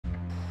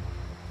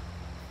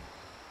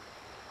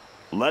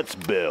Let's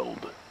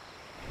build.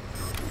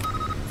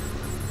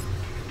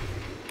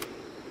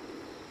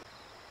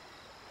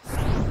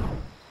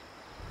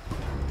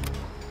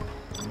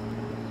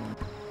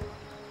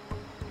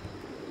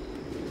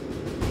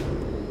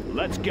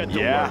 Let's get to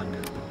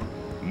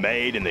work.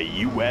 Made in the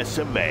US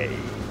of A.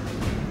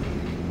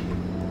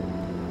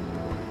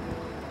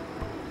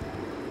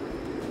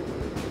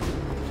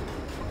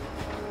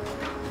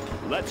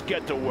 Let's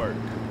get to work.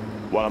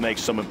 Want to make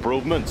some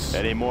improvements?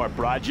 Any more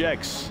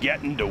projects?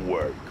 Getting to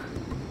work.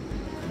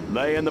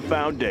 Laying the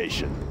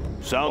foundation.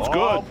 Sounds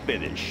good.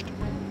 Finished.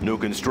 New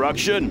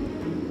construction.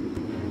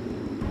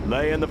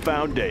 Laying the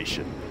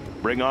foundation.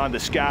 Bring on the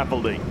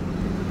scaffolding.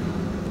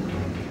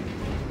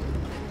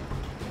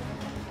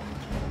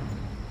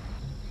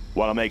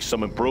 Want to make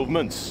some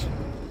improvements?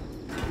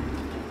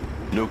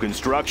 New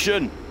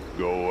construction.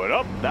 Going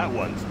up. That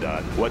one's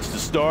done. What's the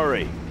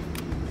story?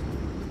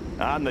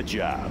 On the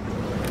job.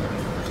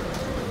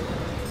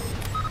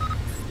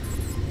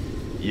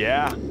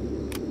 Yeah?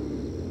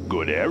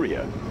 Good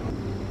area.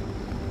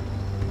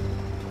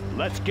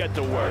 Let's get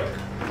to work.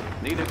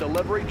 Need a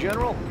delivery,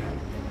 General?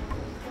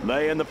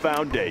 Laying the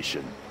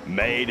foundation.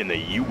 Made in the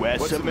US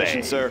What's of the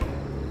mission, A. sir?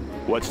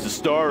 What's the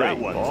story? That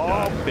one's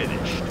all done.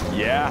 Finished.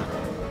 Yeah?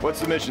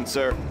 What's the mission,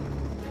 sir?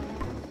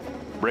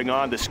 Bring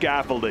on the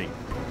scaffolding.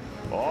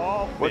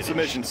 All What's the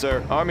finished. mission,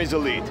 sir? Army's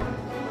elite.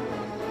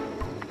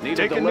 Need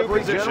Take a a new delivery,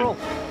 position. General?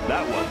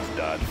 That one's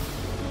done.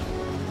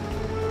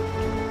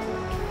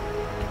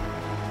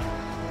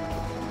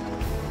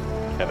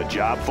 Have a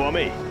job for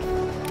me?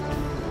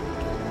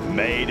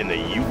 Made in the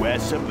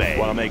US of A.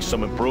 Want to make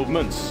some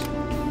improvements?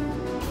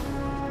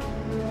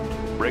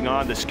 Bring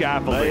on the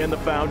scaffolding. Laying the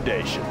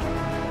foundation.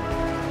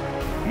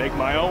 Make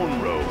my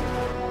own road.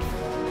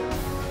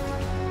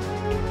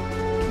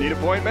 Need a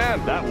point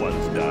man? That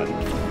one's done.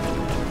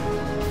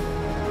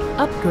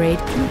 Upgrade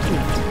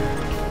complete.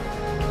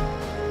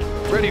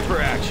 Ready for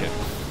action.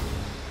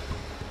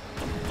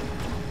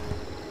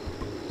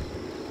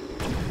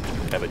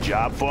 Have a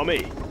job for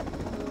me?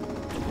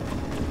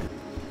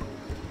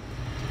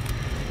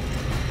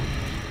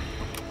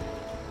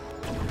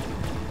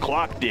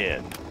 Clocked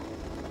in.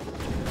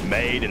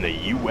 Made in the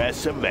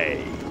US of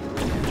A.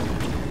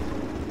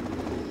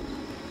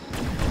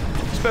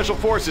 Special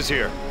forces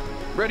here.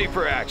 Ready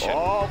for action.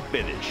 All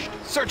finished.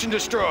 Search and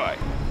destroy.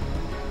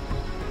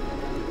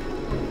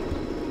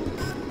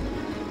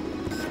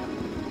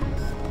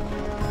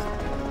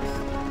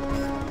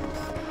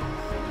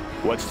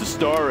 What's the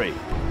story?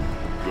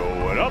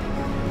 Going up.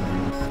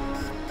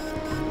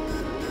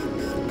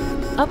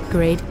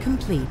 Upgrade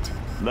complete.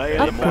 Laying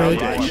the Upgrade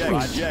foundation. complete.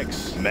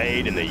 Projects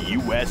made in the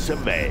US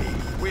of A.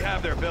 We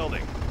have their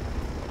building.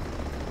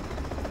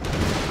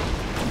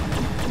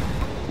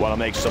 Want to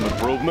make some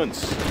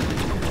improvements?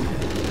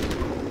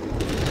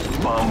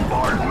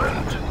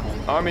 Bombardment.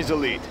 Army's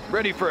elite.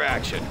 Ready for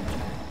action.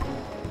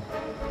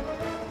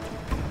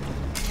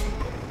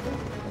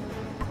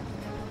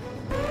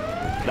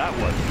 That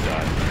one's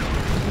done.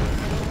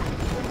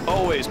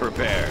 Always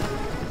prepared.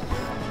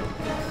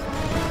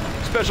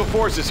 Special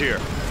forces here.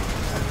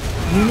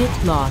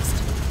 Unit lost.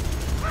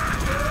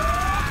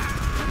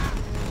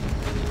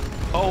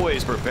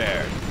 Always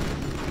prepared.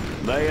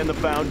 Laying the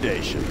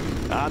foundation.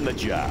 On the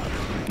job.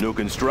 New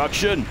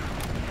construction.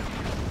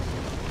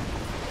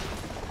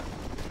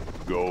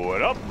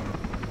 Going up.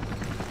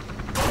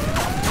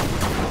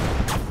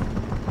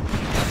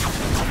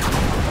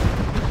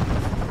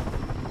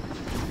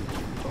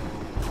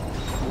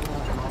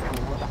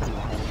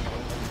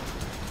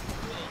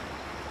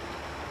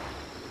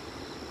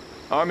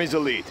 Army's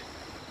elite.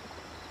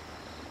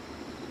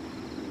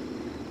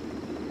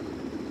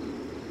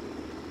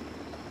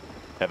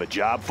 Have a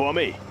job for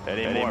me?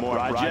 Any more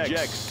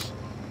projects?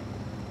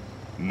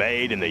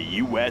 Made in the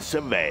US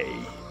of A.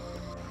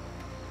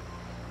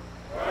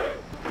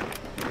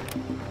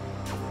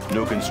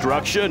 New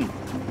construction.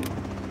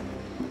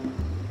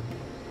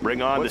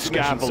 Bring on What's the the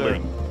mission, sir?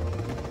 scaffolding.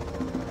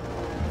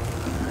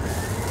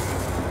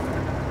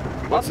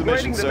 What's the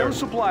mission, Upgrading the sir? new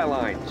supply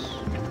lines.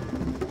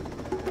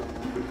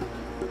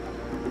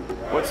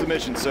 What's the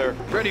mission, sir?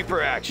 Ready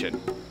for action.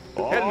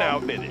 Heading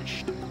out.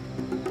 Finished.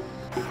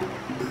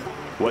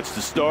 What's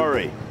the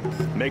story?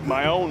 Make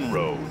my own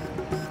road.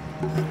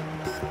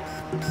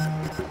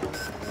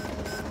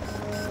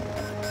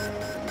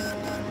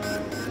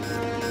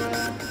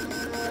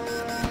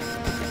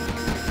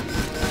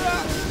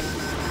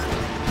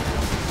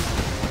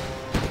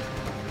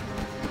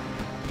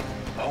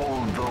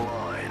 Hold the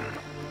line.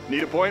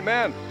 Need a point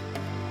man?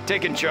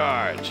 Taking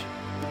charge.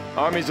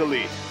 Army's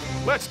elite.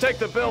 Let's take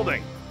the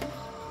building.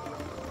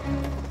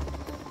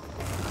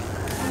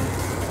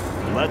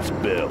 Let's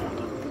build.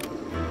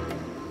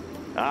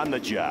 On the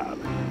job.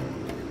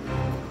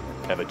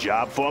 Have a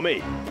job for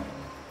me?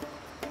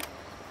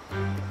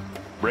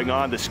 Bring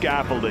on the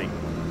scaffolding.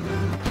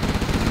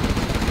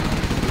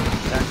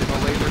 Tactical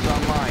lasers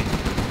online.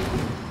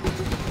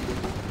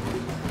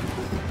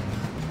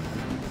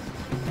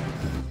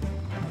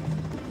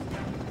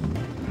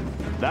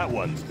 That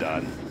one's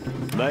done.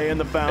 Laying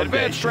the foundation.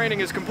 Advanced training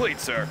is complete,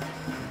 sir.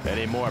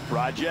 Any more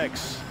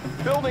projects?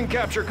 Building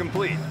capture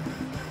complete.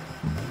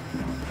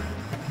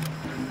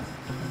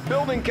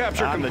 Building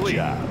capture On the complete.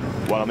 job.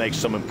 Want to make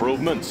some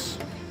improvements?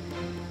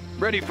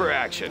 Ready for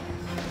action.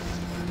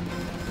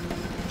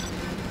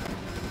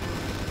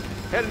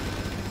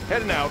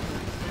 Heading out.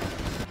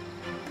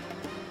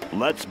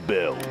 Let's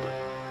build.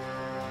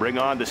 Bring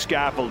on the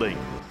scaffolding.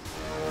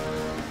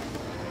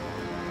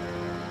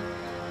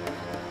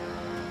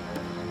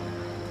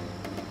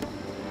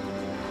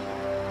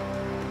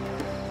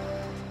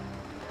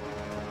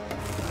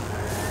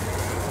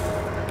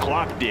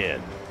 Clocked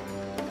in.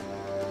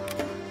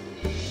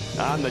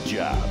 On the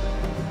job.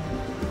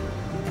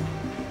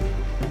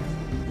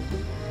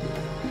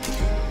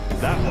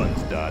 That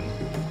one's done.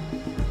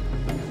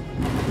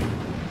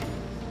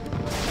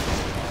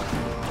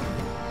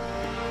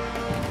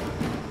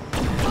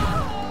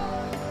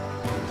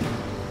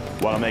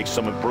 Want to make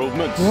some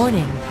improvements?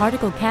 Warning,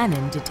 particle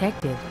cannon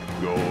detected.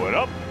 Going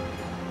up.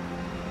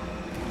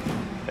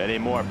 Any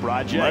more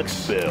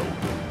projects? Let's build.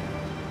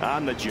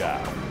 On the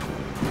job.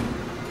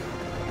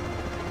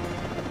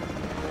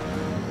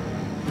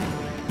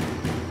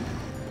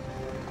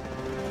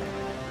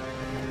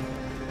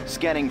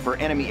 Scanning for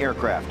enemy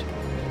aircraft.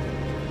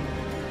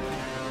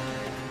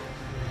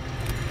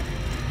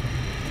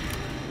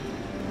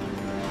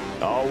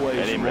 Always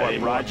any more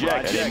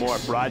projects? Any more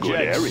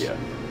projects? Good area.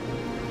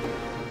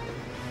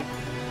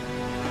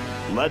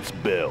 Let's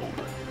build.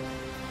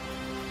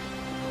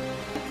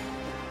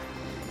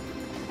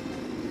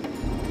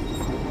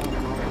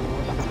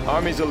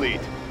 Army's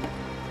elite.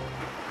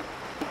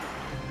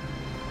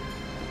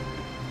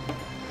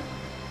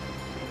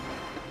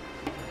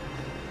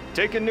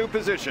 Taking new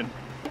position.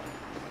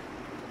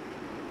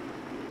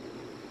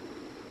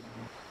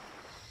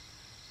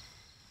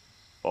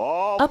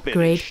 All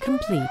Upgrade finished.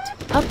 complete.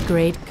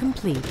 Upgrade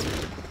complete.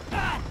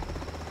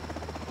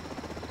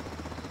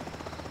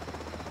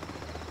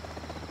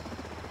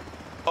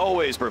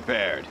 Always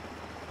prepared.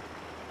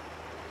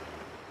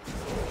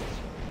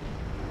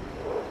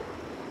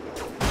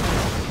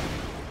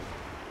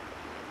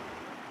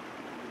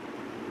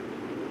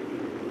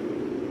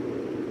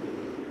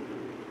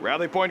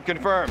 Rally point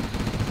confirmed.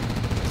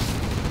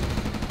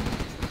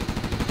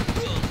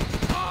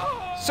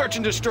 Search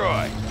and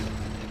destroy.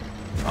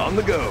 On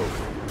the go.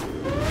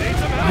 Need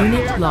some help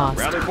Unit here. lost.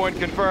 Rally point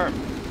confirmed.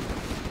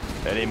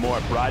 Any more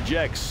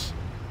projects?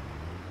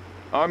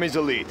 Army's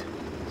elite.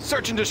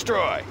 Search and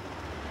destroy.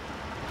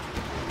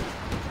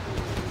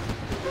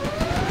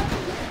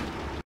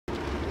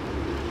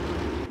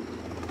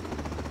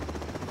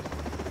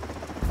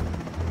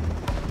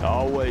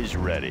 Always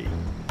ready.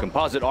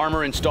 Composite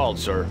armor installed,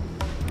 sir.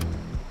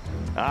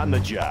 On the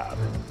job.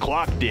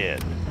 Clocked in.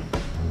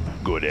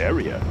 Good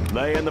area.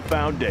 Laying the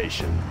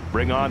foundation.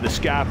 Bring on the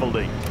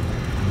scaffolding.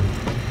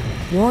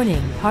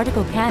 Warning,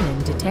 particle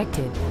cannon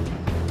detected.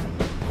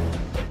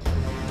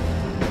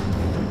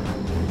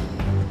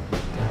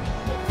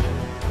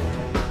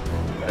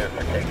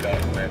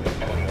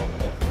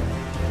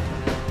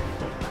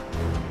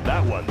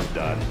 That one's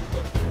done.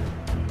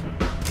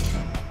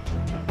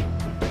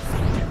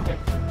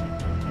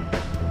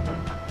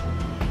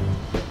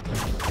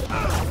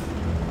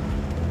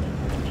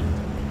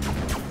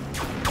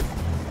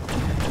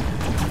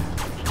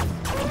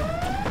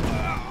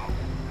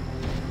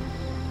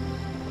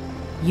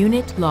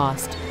 Unit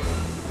lost.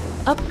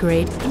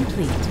 Upgrade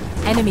complete.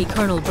 Enemy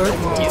Colonel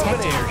Burton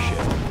detected.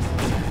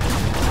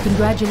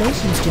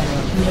 Congratulations,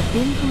 General. You have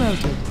been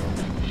promoted.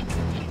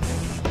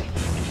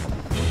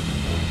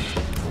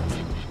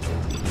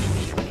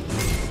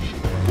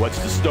 What's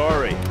the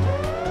story?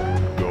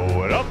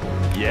 Going up?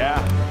 Yeah.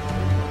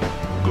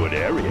 Good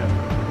area.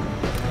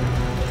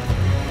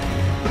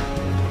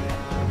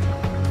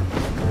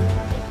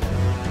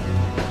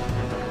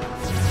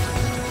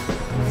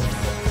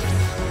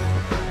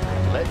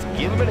 Let's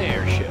give him an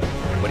airship.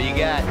 What do you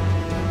got?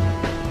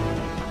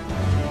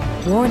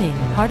 Warning,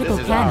 particle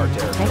This is our cannon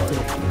territory. detected.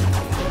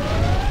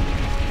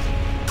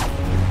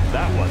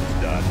 That one's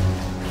done.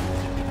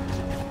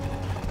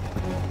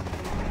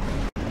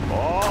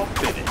 All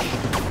finished.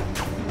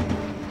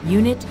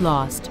 Unit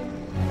lost.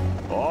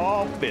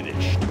 All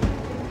finished.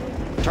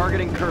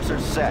 Targeting cursor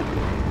set.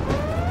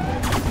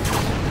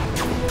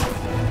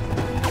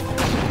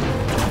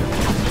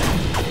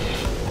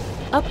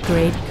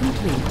 Upgrade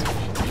complete.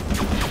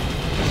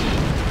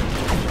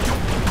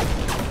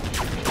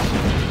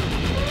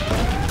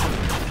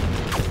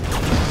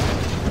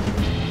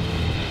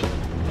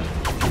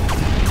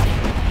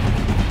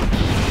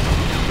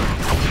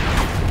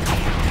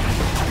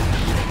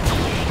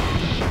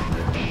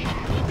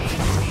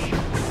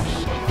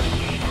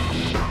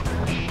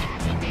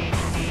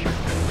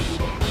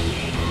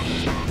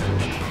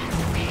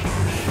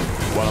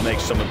 Want to make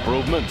some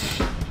improvements?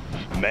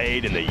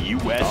 Made in the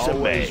U.S. of A.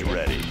 Always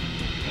Ready.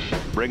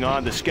 Bring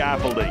on the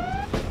scaffolding.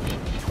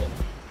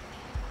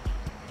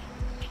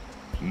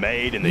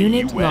 Made in the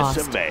Unit U.S.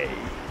 lost. of A.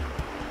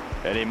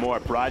 Any more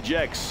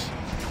projects?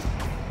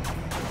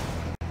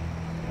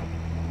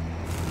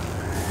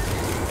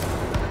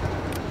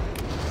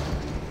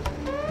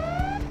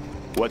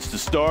 What's the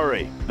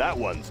story? That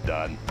one's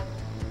done.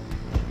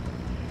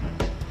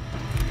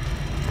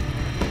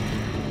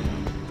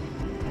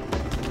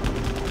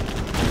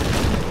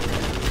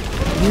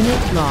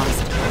 Unit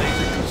lost.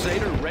 Laser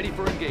Crusader ready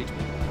for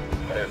engagement.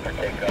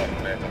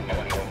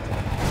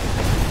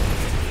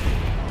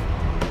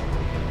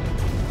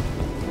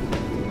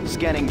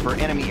 Scanning for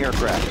enemy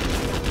aircraft.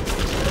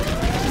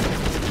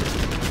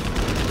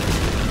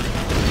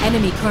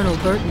 Enemy Colonel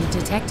Burton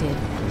detected.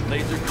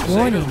 Laser Crusader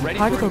Warning, ready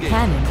particle for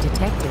engagement. cannon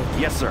detected.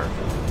 Yes, sir.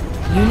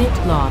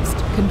 Unit lost.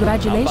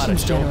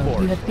 Congratulations, show of General.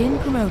 force? You have been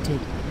promoted.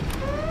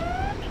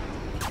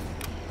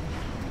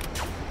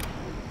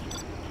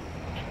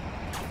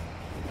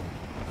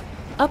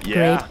 Upgrade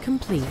Yeah.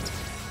 complete.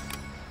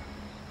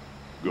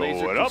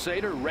 Laser Going up.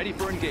 Crusader ready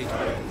for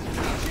engagement.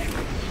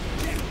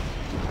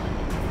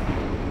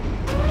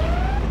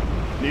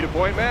 Need a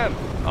point, man?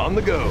 On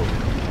the go.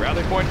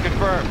 Rally point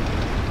confirmed.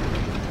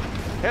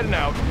 Heading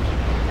out.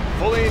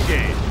 Fully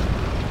engaged.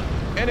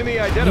 Enemy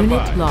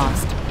identified. Unit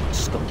lost.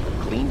 Scope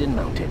cleaned and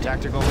mounted.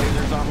 Tactical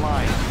lasers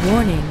online.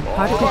 Warning,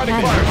 particle Fighting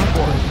cannon fire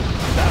support.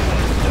 activated. That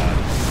one's done.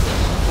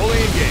 Fully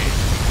engaged.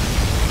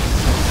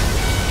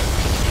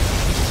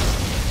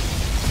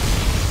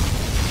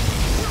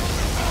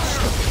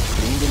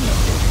 Cleaned and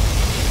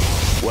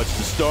mounted. What's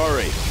the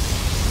story?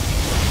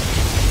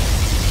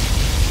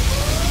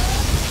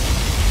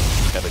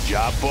 Have a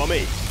job for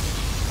me?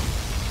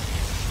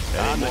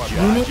 On the job.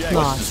 Unit What's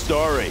lost. the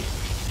story?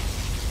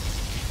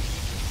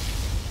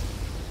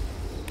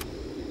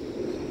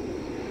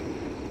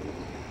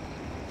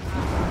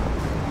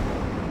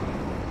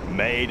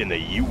 Made in the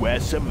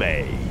US of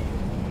A.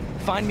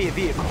 Find me a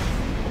vehicle.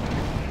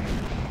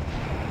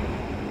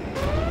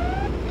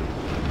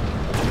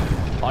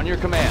 On your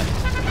command.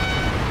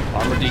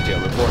 Armor detail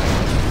reporting.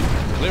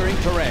 Clearing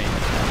terrain.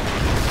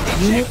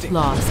 Unit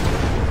lost.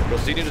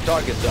 Proceeding to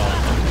target zone.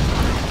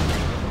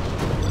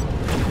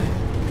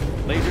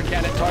 Laser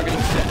cannon targeting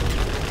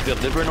set.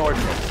 Delivering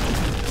ordnance.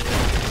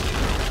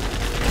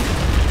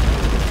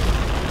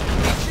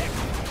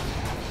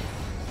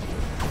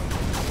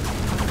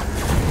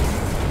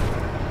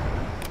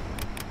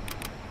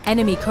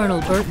 Enemy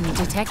Colonel Burton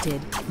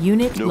detected.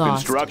 Unit New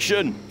lost.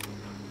 construction.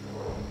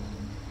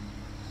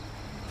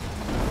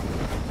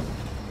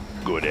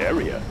 Good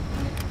area.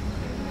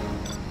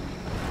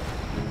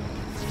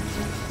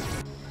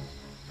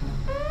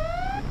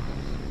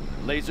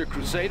 Laser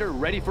Crusader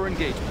ready for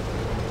engagement.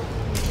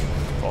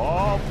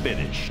 All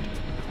finished.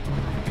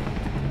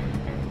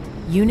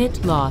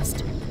 Unit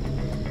lost.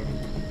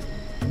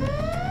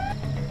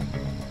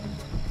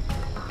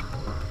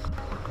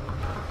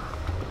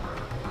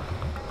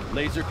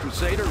 Laser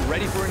Crusader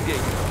ready for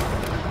engagement.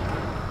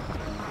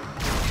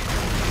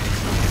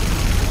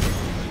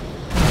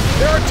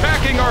 They're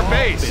attacking our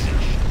base!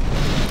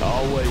 Finished.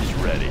 Always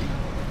ready.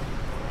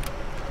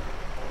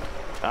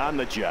 On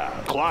the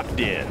job. Clocked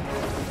in.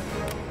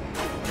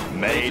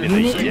 Made in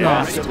Unit the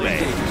lost. US of A.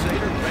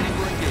 Crusader ready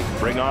for engagement.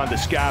 Bring on the I'll be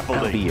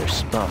scaffolding. your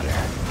spotter.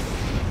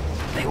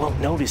 They won't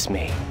notice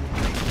me.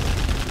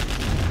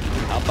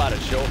 How about a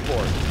show of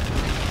force?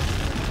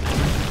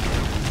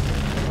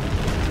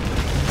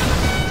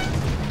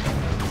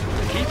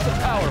 Keep the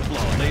power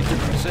flowing. Laser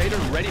Crusader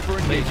ready for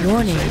engagement.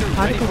 Warning, Crusader ready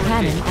particle for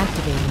cannon engagement.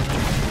 activated.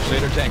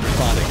 Crusader tank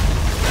responding.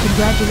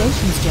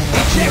 Congratulations, General.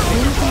 You have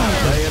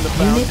been Lay in the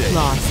promoted. Unit foundation.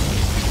 lost.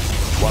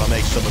 Want to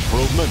make some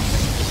improvements?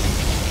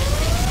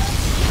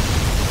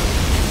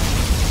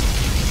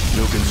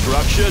 New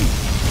construction.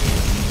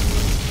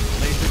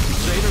 Laser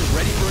Crusader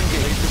ready for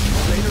engagement. Laser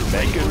Crusader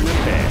ready Make it for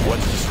repair. engagement.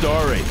 What's the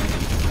story?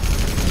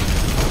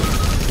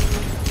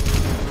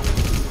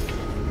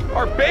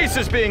 Our base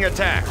is being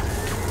attacked.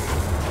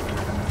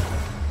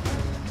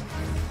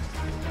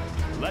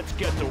 Let's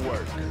get to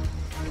work.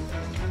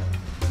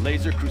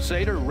 Laser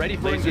Crusader ready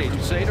for engagement.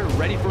 Crusader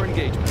ready for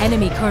engagement.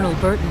 Enemy Colonel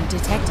Burton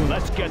detected.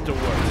 Let's get to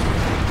work.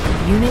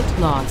 Unit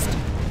lost.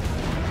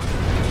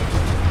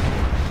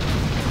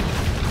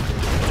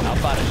 How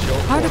about a show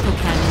of Particle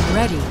force? cannon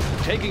ready.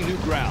 Taking new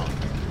ground.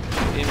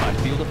 In my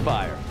field of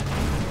fire.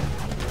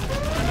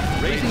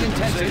 Raising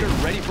intensity.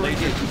 Ready for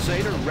engagement.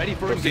 Crusader ready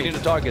for engagement. Proceeding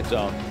to target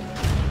zone.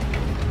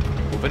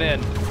 Moving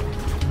in.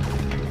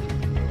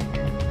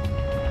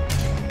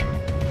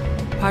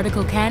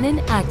 Particle cannon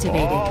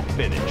activated. All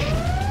finished.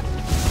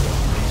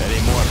 Any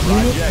more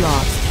Unit projects?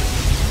 lost.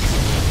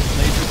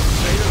 Laser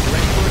Crusader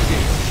ready for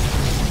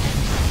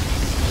engagement.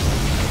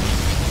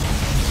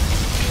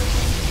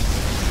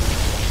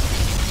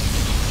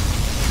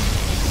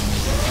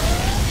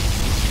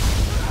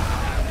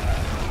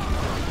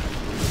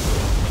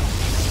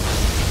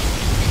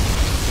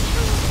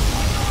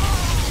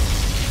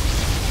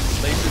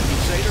 Laser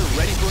Crusader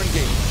ready for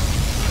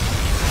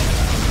engagement.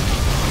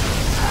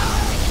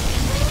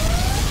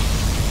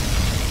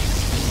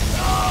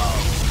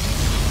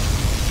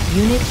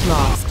 Unit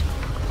lost.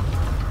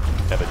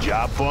 Have a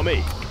job for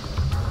me?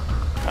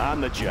 On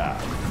the job.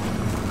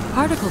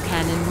 Particle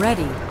cannon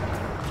ready.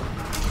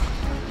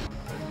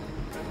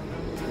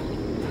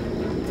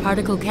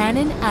 Particle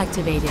cannon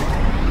activated.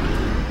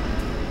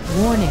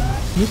 Warning,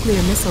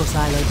 nuclear missile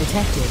silo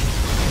detected.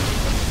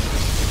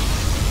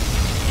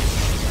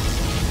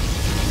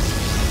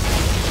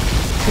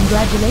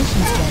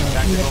 Congratulations,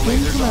 General. You have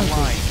been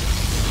promoted.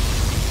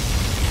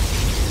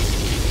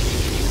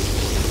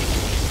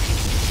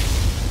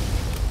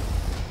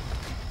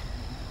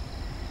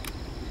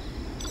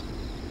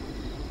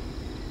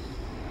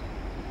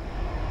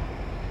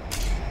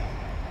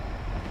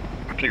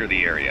 Clear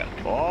the area.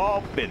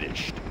 All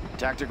finished.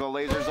 Tactical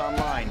lasers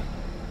online.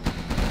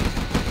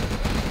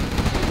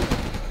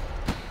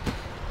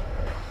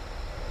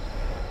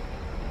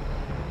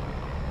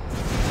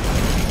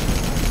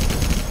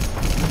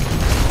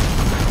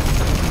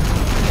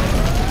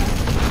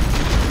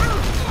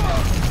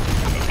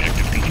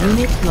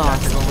 Unit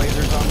lost. Tactical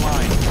lasers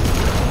online.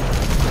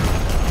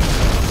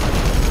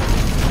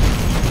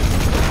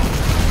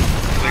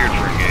 Cleared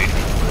for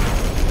engagement.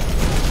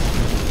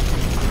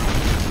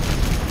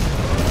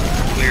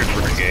 Cleared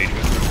for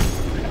engagement.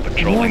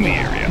 Patrolling Warning, the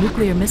area.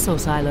 nuclear missile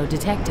silo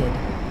detected.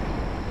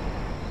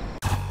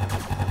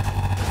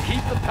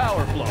 Keep the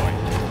power flowing.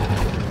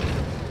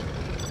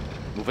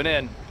 Moving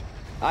in.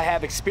 I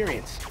have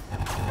experience.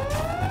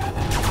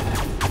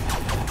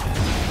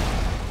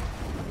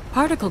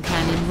 Particle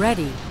cannon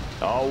ready.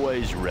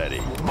 Always ready.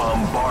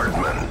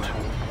 Bombardment.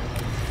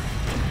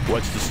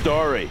 What's the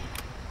story?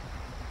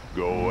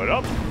 Going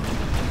up.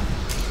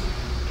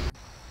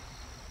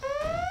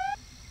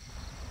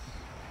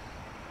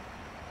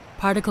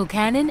 Particle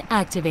cannon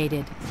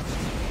activated.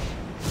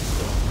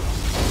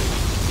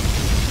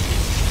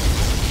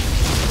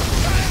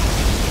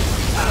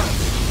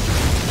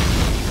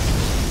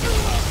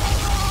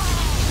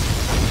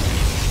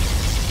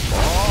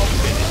 All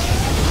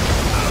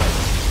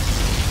finished.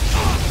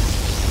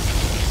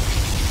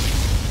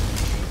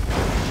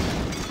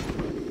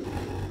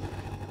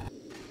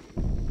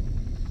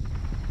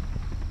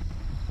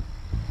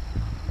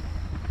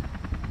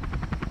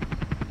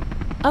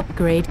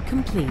 Upgrade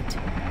complete.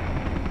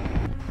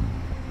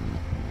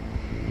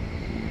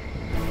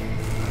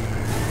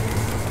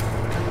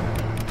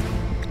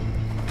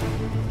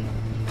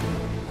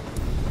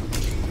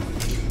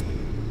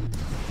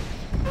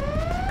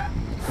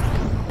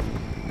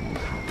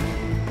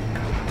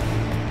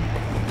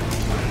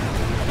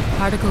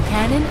 Particle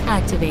cannon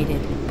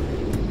activated.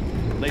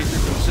 Laser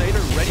Crusader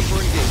ready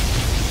for engagement.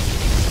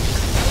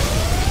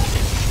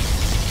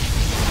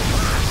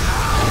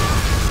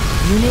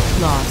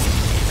 Unit lost.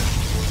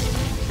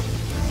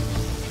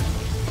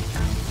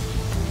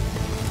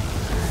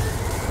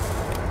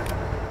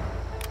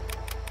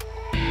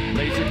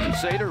 Laser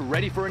Crusader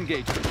ready for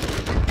engagement.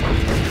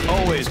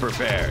 Always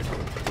prepared.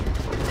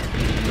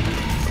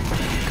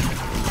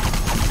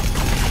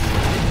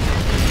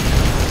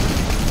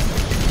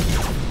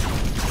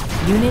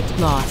 Unit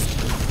lost.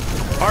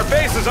 Our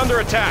base is under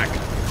attack.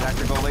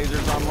 Tactical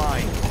lasers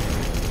online.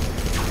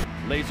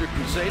 Laser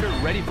Crusader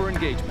ready for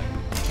engagement.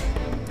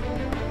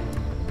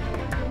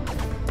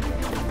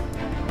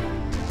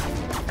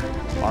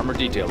 Armor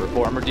detail,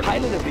 report. Armor detail.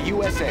 Pilot of the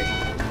USA.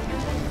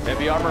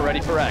 Heavy armor ready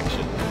for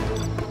action.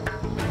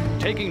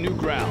 Taking new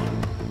ground.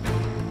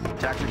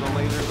 Tactical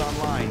lasers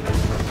online.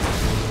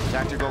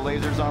 Tactical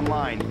lasers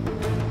online.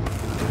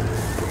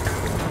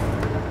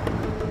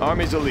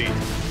 Army's elite.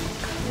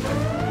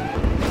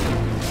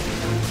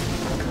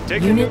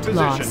 Taking Unit new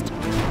lost.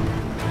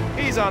 position.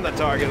 He's on the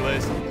target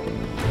list.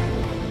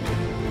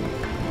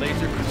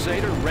 Laser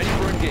Crusader ready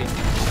for engagement.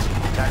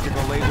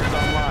 Tactical lasers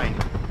online.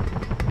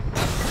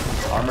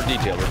 Armor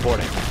detail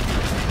reporting.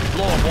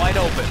 Blow him wide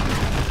open.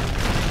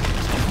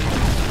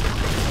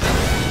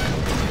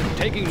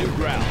 Taking new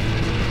ground.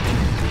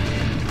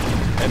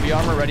 Heavy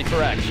armor ready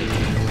for action.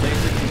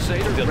 Laser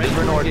Crusader ready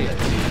for engagement.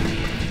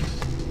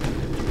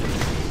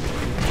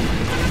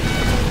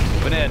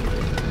 Moving in.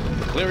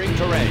 Clearing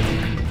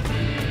terrain.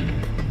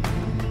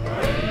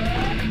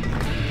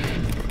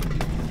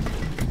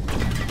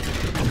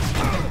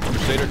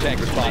 Crusader tank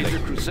responding.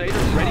 Laser Crusader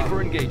ready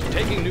for engagement.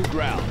 Taking new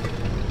ground.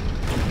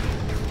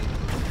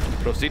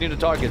 Proceeding to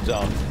target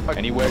zone.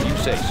 Anywhere you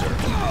say, sir.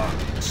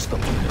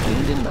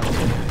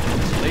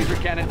 Laser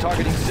cannon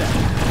targeting set.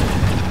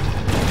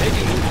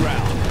 Taking new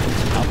ground.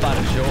 How about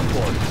a show of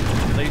force?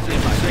 Laser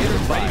Crusader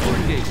ready for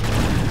engagement.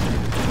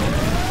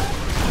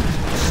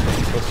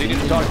 Proceeding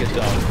to target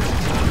zone.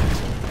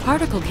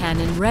 Particle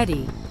cannon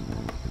ready.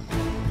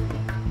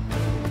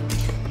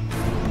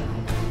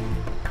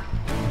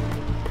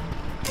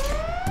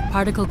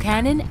 Particle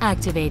cannon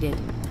activated.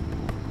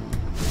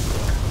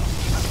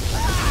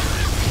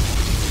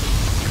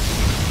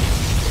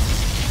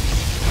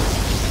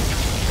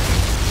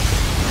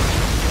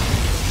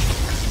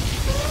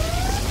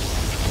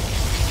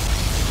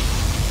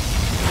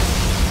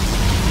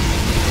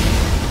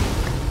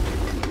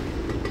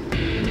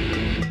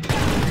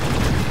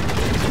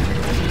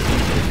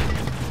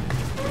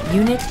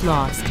 Unit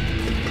lost.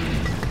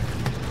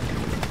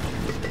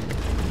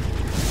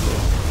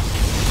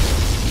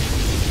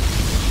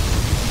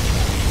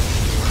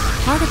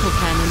 Particle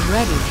cannon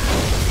ready.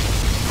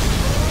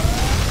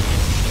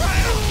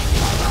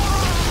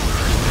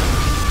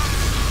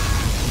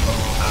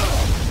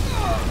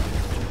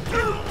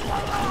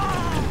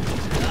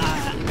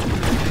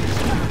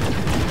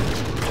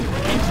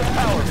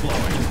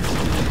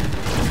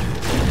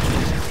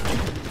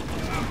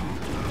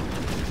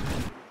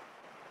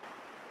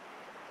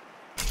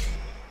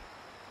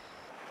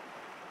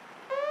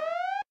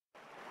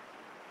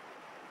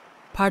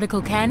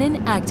 Particle cannon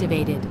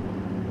activated.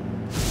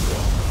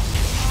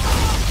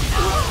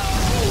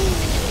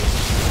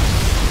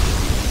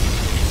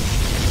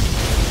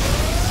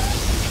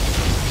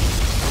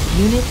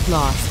 Unit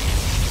lost.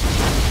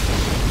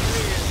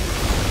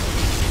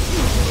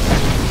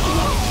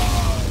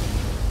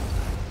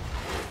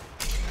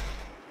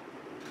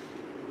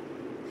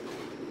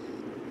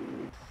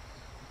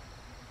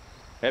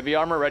 Heavy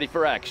armor ready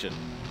for action.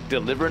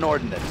 Deliver an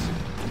ordnance.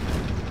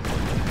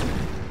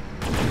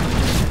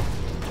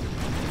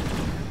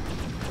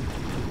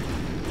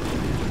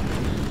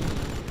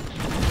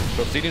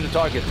 Proceeding to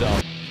target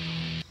zone.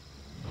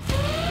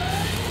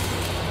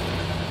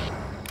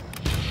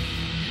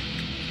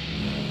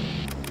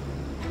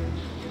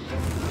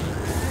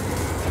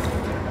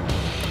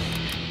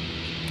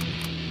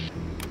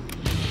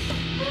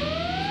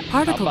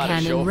 Particle How about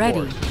a show cannon of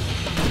ready. force?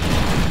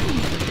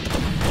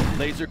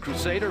 Laser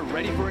Crusader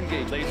ready for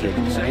engage. Laser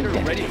Crusader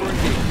ready for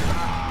engage.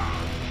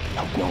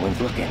 Hope no one's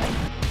looking.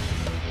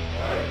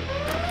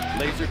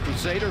 Laser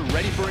Crusader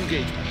ready for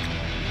engagement.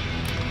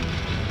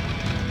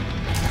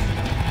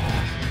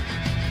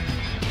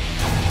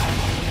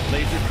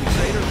 Laser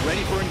Crusader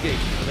ready for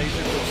engagement.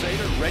 Laser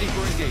Crusader ready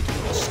for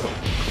engagement. Scope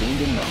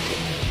cleaned and melted.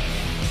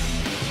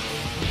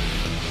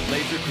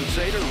 Laser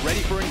Crusader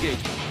ready for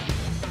engagement.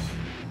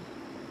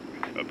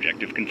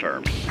 Objective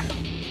confirmed.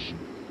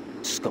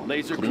 Scope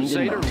Laser cleaned and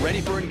Crusader melted.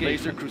 ready for engagement.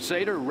 Laser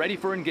Crusader ready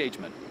for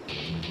engagement.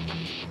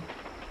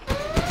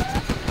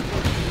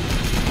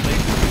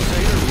 Laser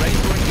Crusader ready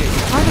for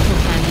engagement. Particle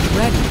cannon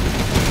ready.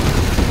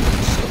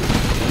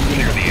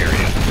 Clear the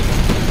area.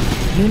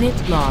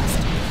 Unit lost.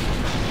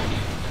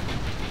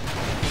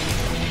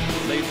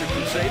 Laser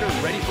Crusader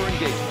ready for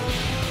engagement.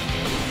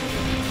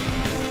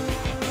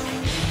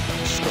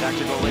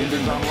 Tactical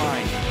lasers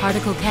online.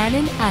 Particle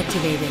cannon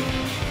activated.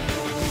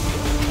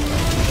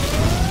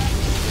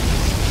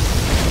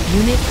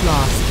 Unit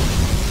lost.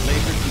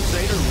 Laser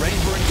Crusader ready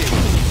for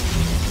engagement.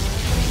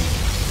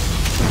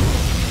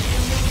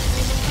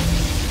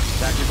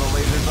 Tactical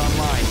lasers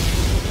online.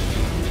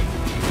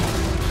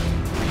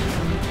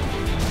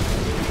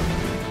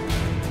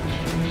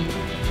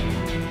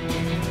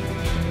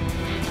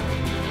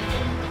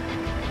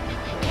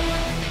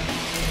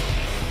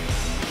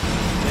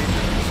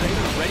 Laser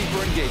Crusader ready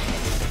for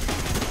engagement.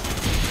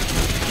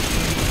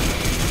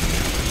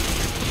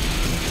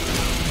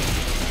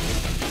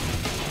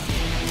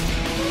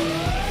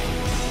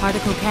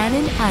 Particle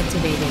cannon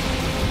activated.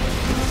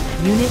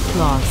 Unit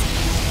lost.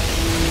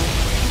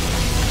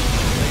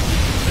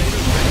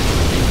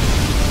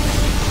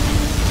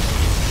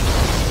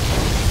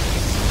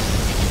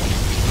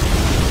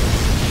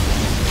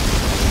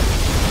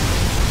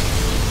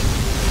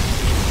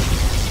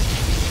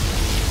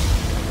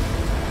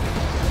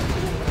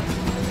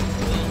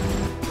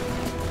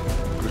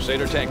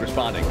 Crusader tank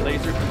responding.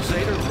 Laser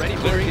Crusader ready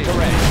for clearing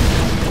terrain.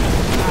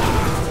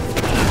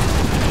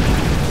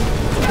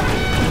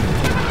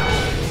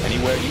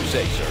 Anywhere you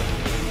say, sir.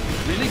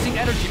 Releasing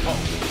energy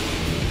pulse.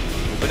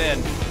 Moving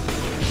in.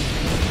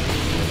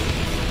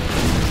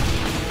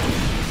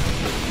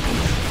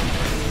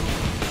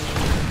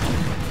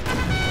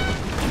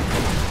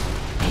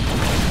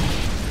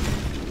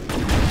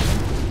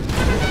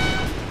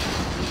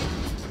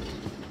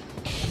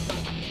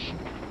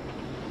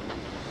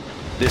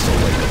 This'll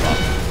wake them up.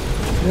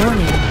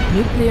 Warning,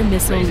 nuclear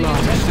missile Raising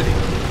launched. intensity.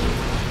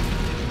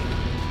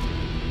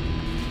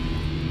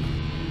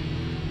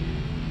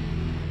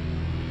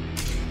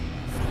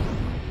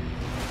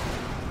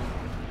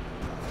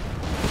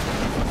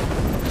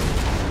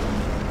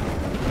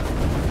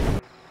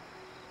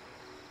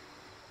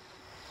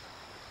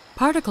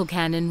 Particle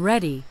cannon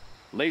ready.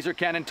 Laser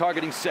cannon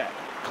targeting set.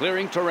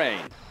 Clearing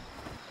terrain.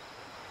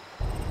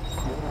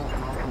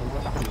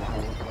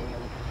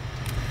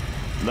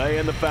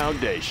 Laying the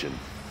foundation.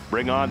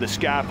 Bring on the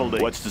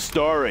scaffolding. What's the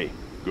story?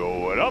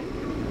 Going up.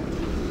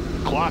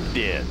 Clocked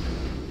in.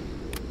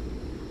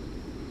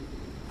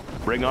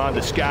 Bring on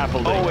the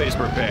scaffolding. Always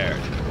prepared.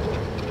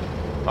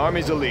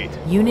 Army's elite.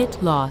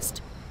 Unit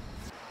lost.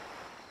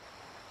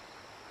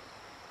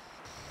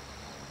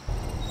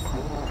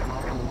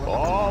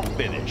 All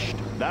finished.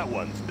 That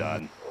one's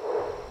done.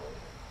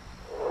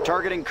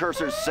 Targeting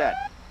cursors set.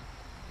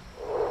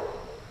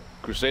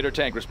 Crusader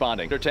tank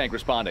responding. Crusader tank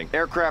responding.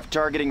 Aircraft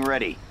targeting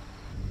ready.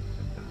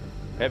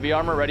 Heavy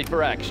armor ready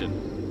for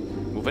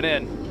action. Moving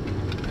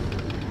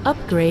in.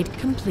 Upgrade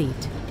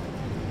complete.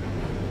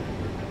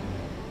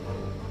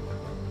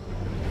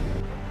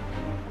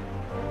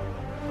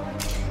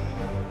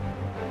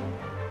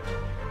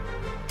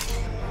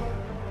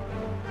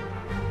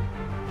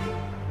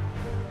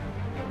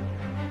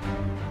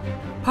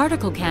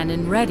 Particle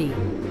cannon ready.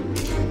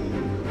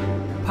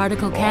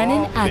 Particle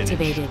cannon finished.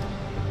 activated.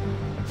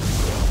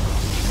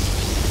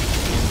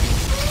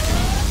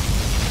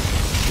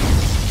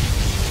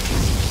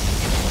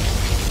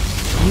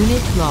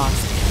 Unit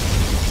lost.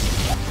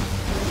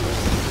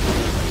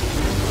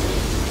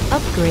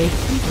 Upgrade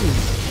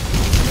complete.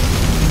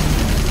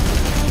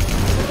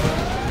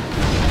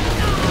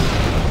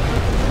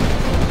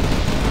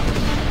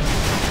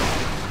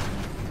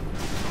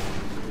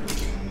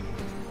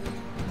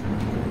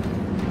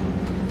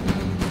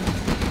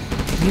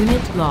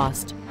 Unit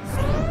lost.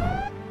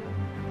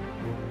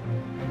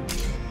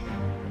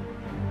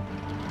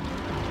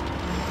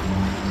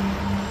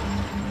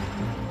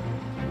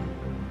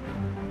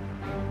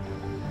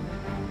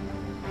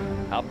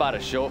 How about a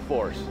show of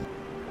force?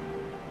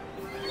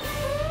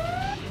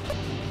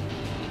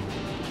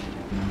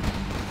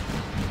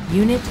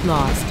 Unit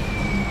lost.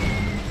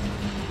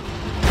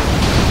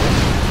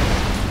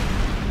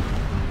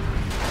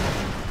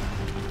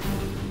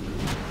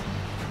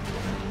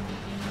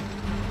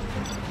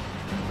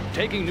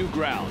 Taking new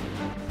ground.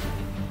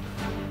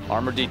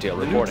 Armor detail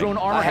The new reporting. drone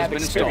armor has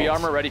been installed. Heavy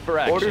armor ready for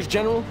action. Orders,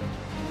 General?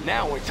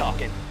 Now we're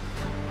talking.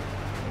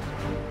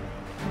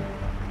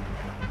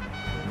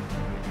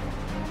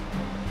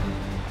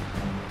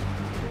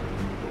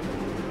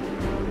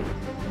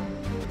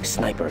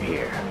 Sniper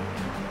here.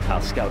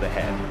 I'll scout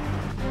ahead.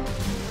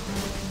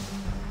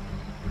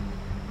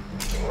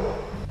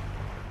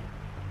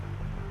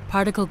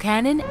 Particle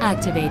cannon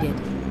activated.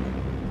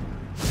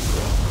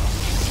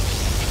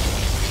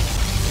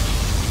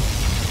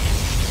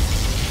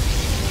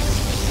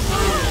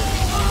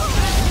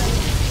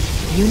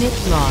 Unit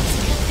lost.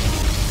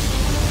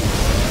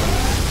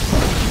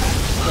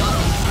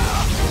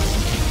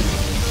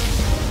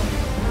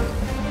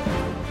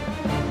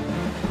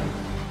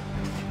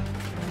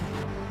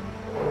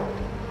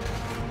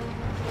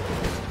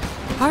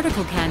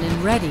 Particle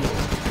cannon ready.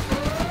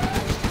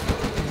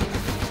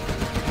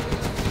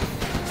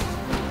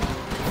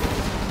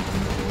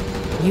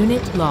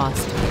 Unit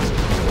lost.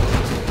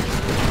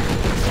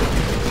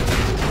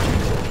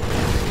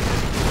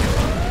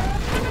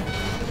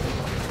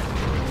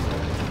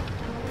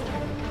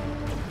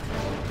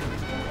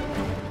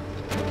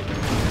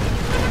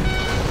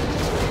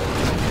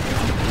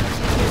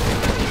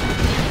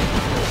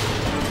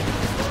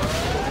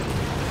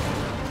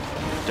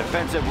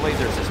 Defensive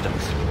laser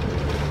systems.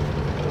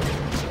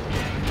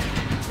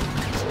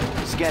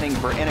 Scanning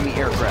for enemy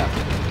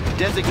aircraft.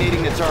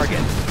 Designating the target.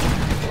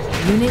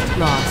 Unit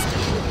lost.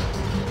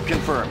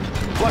 Confirmed.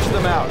 Flush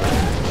them out.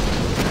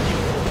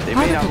 They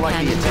may not Particle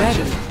like the cannon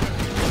attention. ready.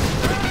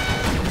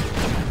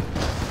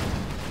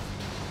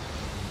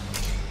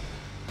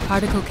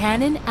 Particle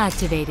cannon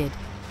activated.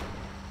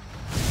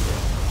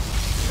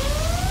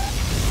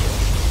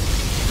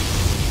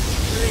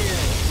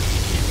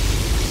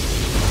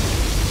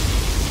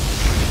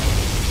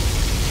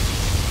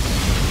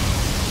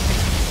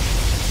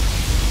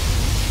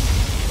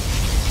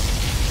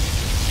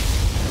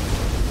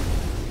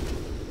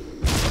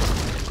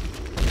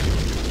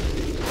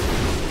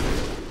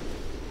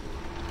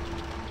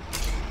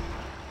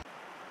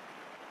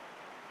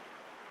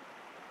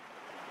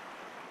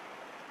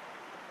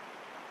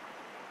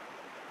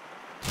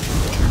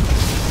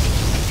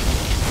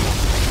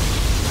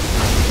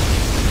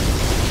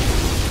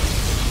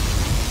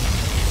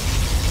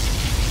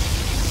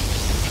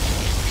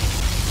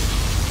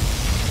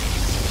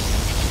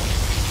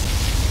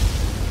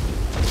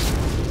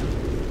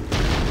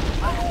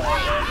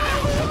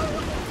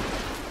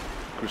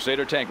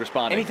 Crusader tank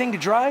responding. Anything to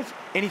drive?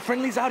 Any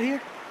friendlies out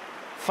here?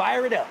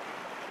 Fire it up.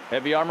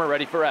 Heavy armor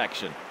ready for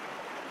action.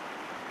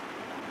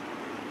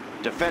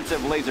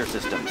 Defensive laser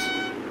systems.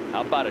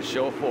 How about a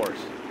show of force?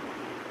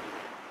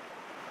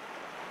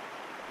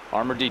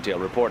 Armor detail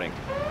reporting.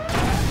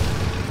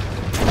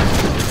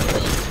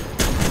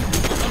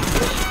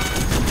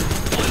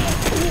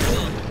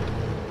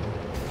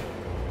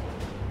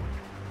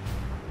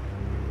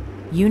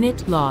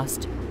 Unit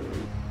lost.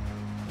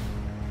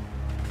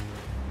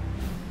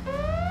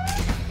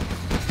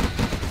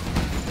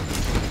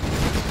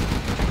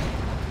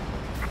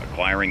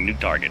 Acquiring new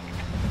target.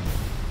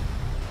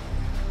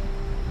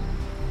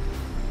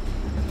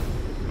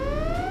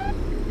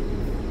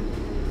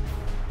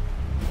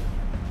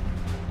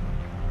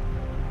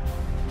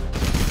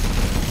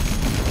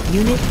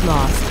 Unit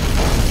lost.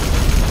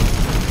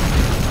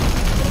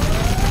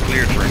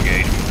 Cleared for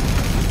engagement.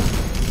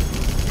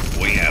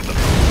 We have them.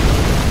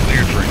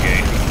 Cleared for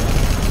engagement.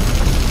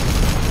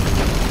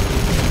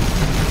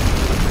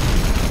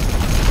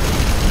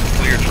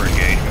 Cleared for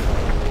engagement.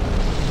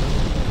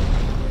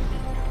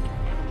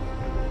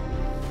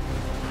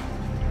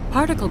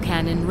 Particle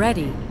cannon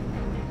ready.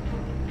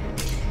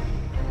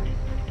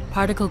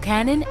 Particle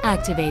cannon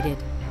activated.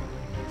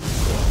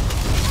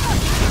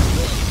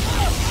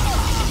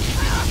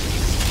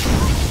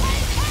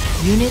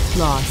 Unit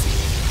lost.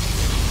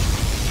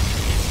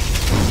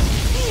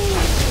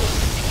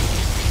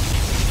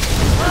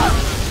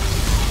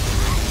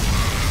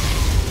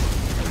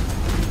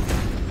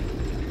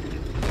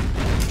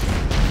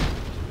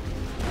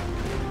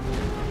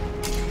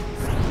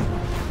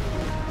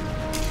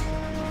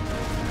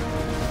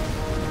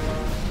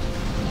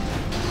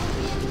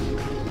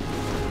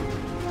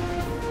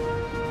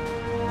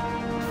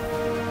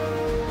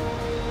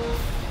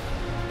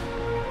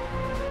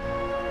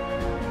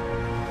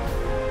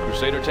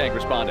 Crusader tank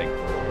responding.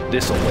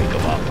 This'll wake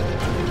them up.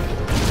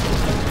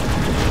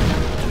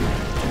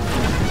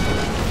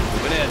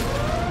 Moving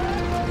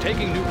in.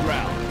 Taking new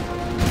ground.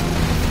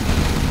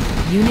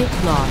 Unit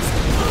lost.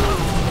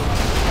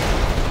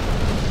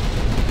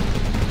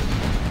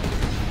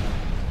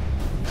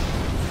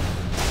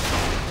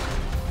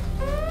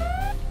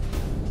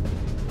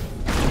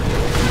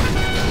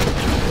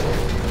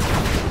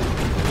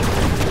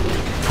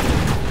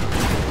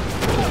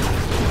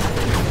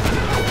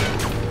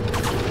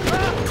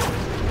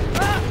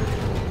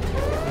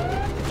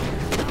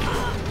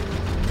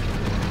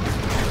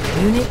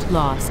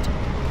 lost.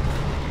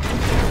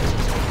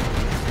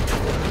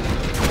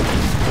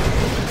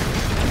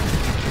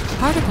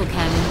 Particle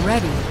cannon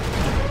ready.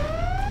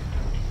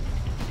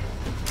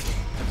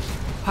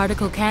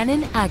 Particle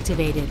cannon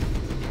activated.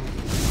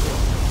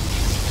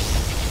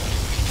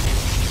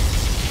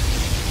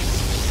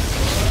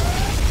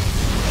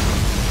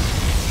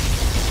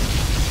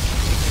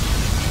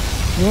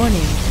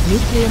 Warning,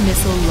 nuclear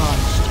missile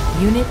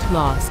launched. Unit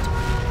lost.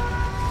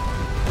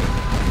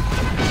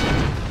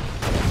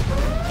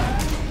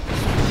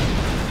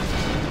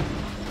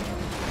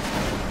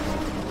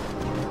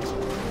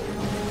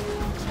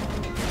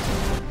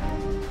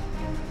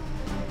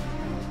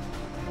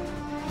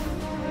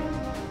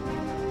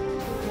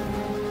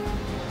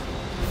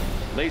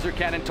 Laser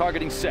cannon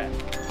targeting set.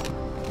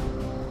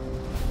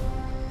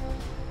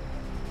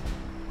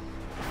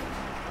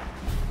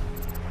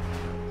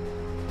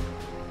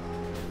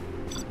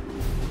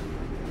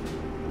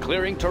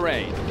 Clearing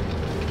terrain.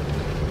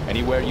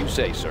 Anywhere you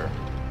say, sir.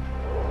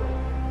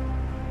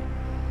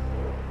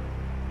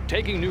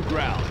 Taking new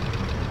ground.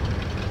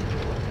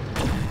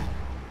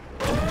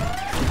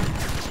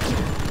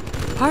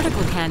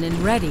 Particle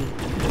cannon ready.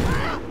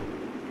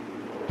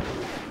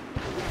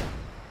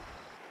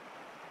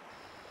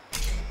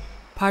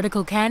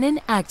 Particle cannon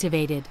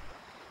activated.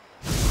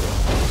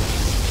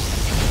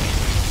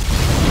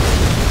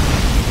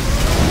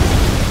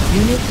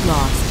 Unit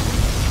lost.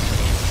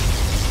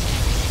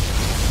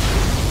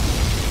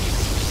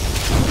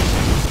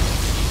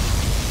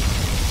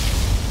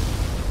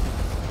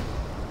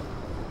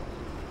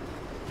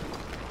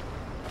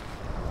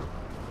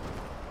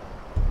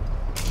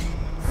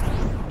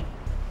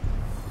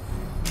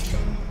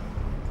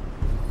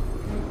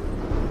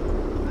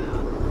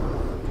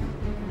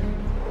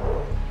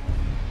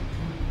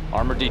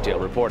 Armor detail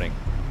reporting.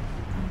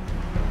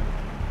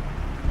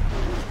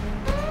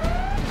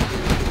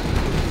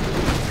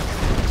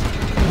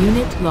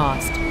 Unit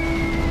lost.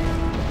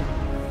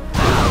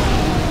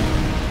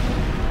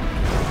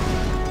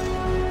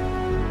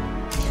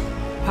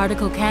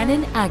 Particle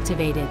cannon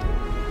activated.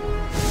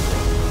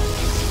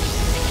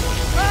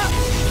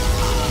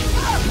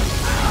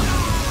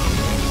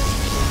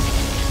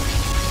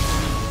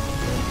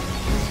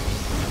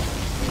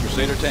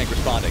 Crusader tank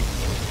responding.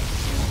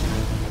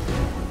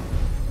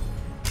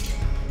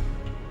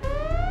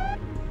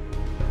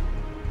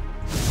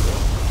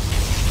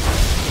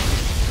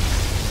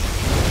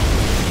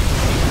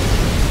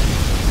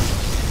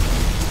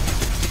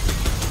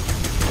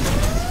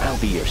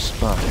 Be your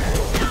spotter.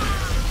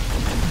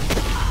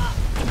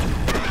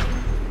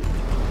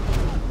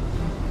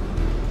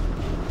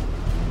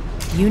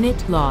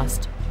 Unit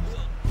lost.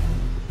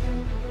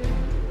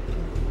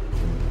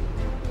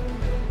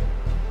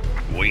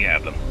 We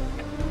have them.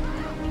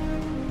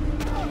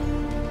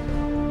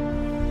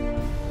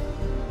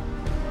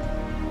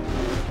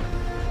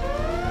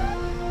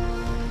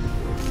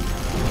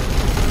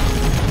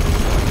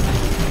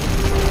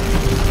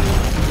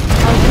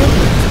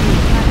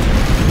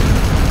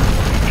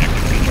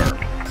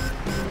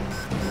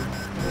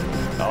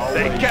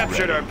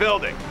 Captured our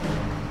building.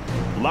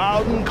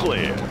 Loud and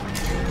clear.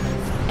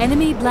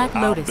 Enemy Black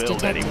I'll Lotus build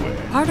detected.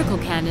 anywhere. Particle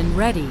cannon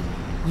ready.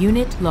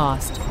 Unit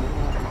lost.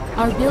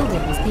 Our building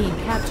is being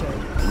captured.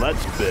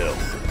 Let's build.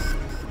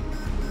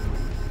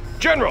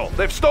 General,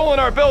 they've stolen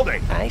our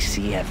building. I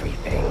see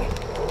everything.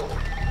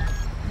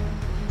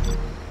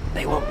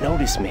 They won't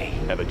notice me.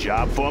 Have a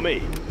job for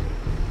me?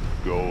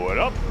 Going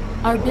up.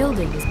 Our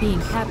building is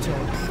being captured.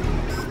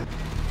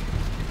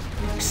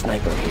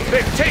 Sniper here.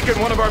 They've taken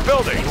one of our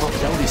buildings. They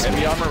won't notice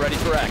Heavy me. armor ready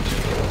for action.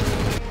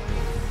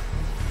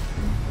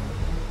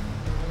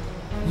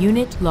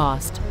 Unit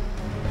lost.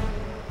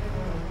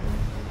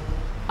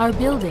 Our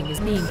building is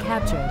being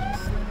captured.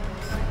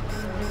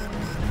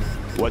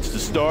 What's the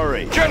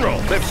story? General,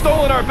 they've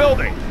stolen our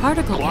building.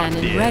 Particle Clocked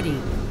cannon in.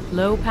 ready.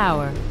 Low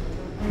power.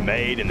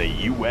 Made in the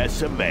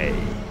US of A.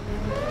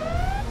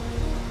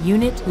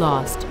 Unit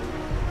lost.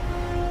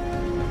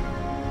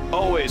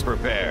 Always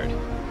prepared.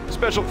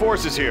 Special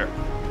forces here.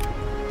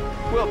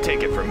 We'll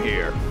take it from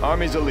here.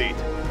 Army's elite.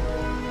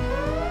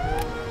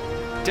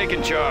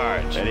 Taking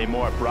charge. Any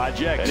more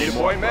projects? Any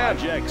more point, man.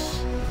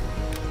 projects?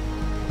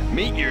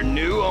 Meet your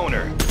new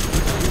owner.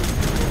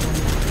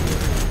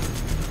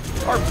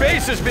 Our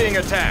base is being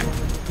attacked.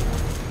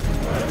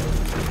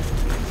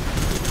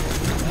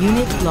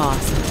 Unit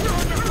lost.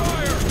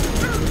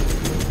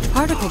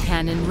 Particle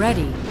cannon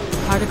ready.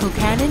 Particle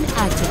cannon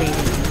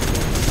activated.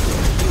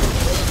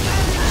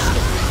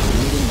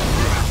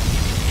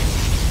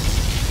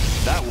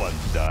 That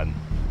one's done.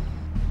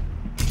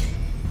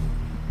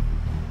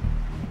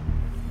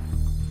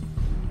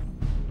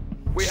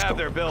 We have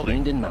their building.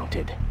 Cleaned and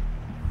mounted.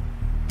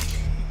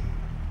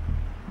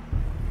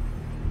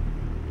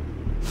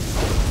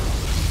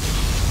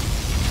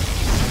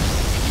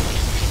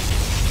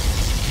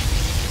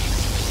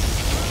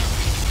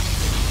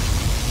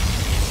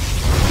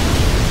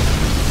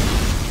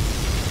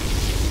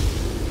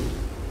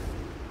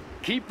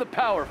 Keep the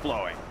power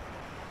flowing.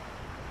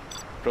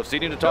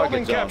 Proceeding to target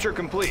Building zone. capture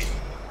complete.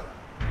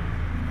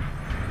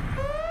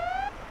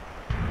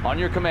 On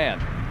your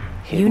command.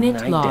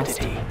 Unit lost.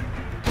 The building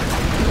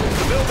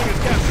is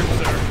captured,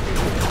 sir.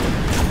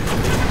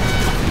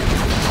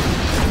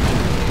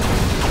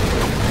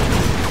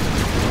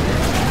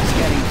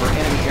 Scanning for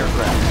enemy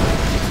aircraft.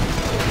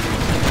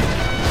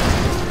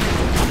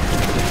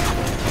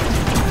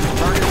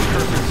 Targeting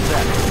cursor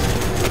set.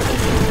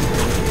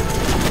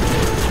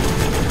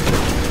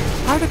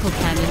 Particle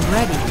cannon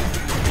ready.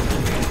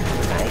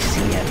 I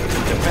see it.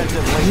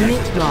 Defensive laser.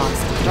 Unit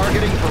lost.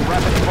 Targeting for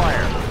rapid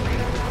fire.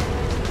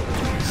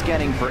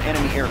 Scanning for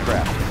enemy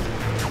aircraft.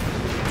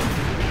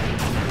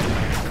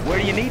 Where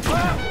do you need me?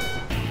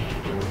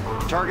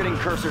 Targeting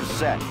cursor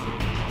set.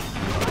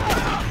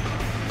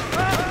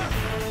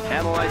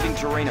 Analyzing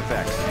terrain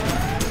effects.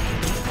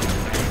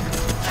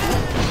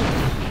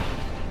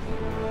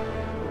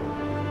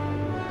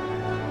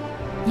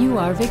 You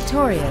are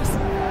victorious.